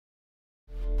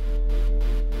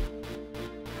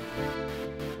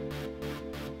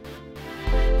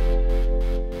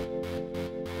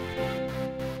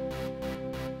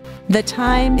The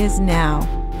time is now.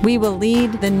 We will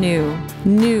lead the new.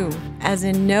 New as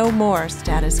in no more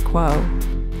status quo.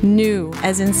 New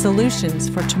as in solutions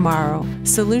for tomorrow.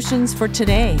 Solutions for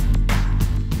today.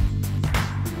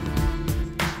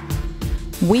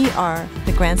 We are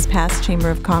the Grants Pass Chamber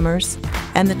of Commerce,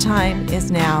 and the time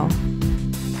is now.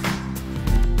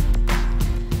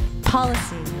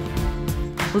 Policy,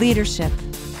 leadership,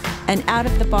 and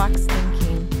out-of-the-box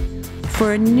thinking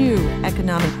for a new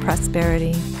economic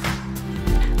prosperity.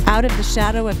 Out of the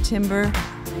shadow of timber,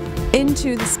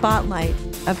 into the spotlight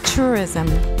of tourism,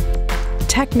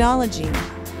 technology,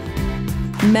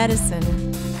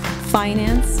 medicine,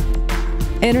 finance,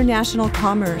 international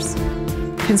commerce,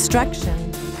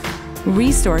 construction,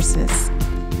 resources,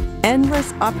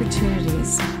 endless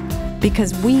opportunities,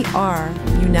 because we are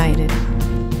united.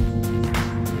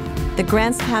 The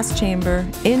Grants Pass Chamber,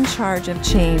 in charge of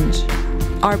change.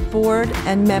 Our board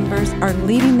and members are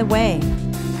leading the way,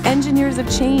 engineers of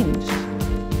change.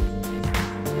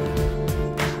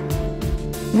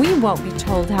 We won't be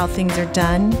told how things are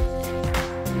done.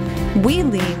 We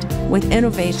lead with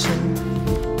innovation,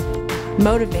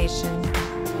 motivation,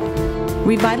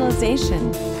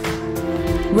 revitalization,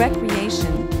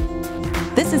 recreation.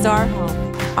 This is our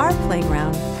home, our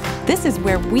playground. This is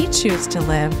where we choose to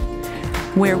live,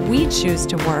 where we choose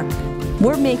to work.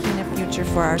 We're making a future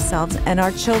for ourselves and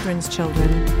our children's children,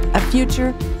 a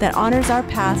future that honors our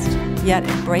past yet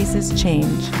embraces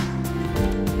change.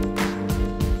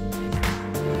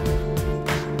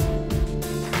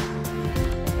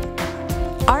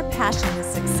 Our passion is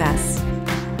success.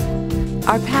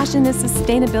 Our passion is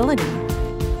sustainability.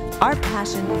 Our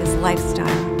passion is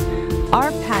lifestyle. Our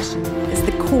passion is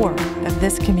the core of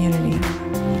this community.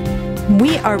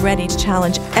 We are ready to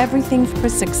challenge everything for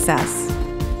success.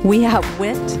 We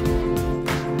outwit,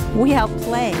 we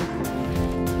outplay,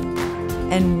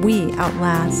 and we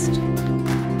outlast.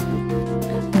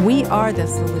 We are the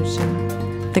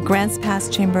solution, the Grants Pass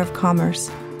Chamber of Commerce.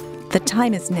 The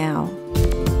time is now.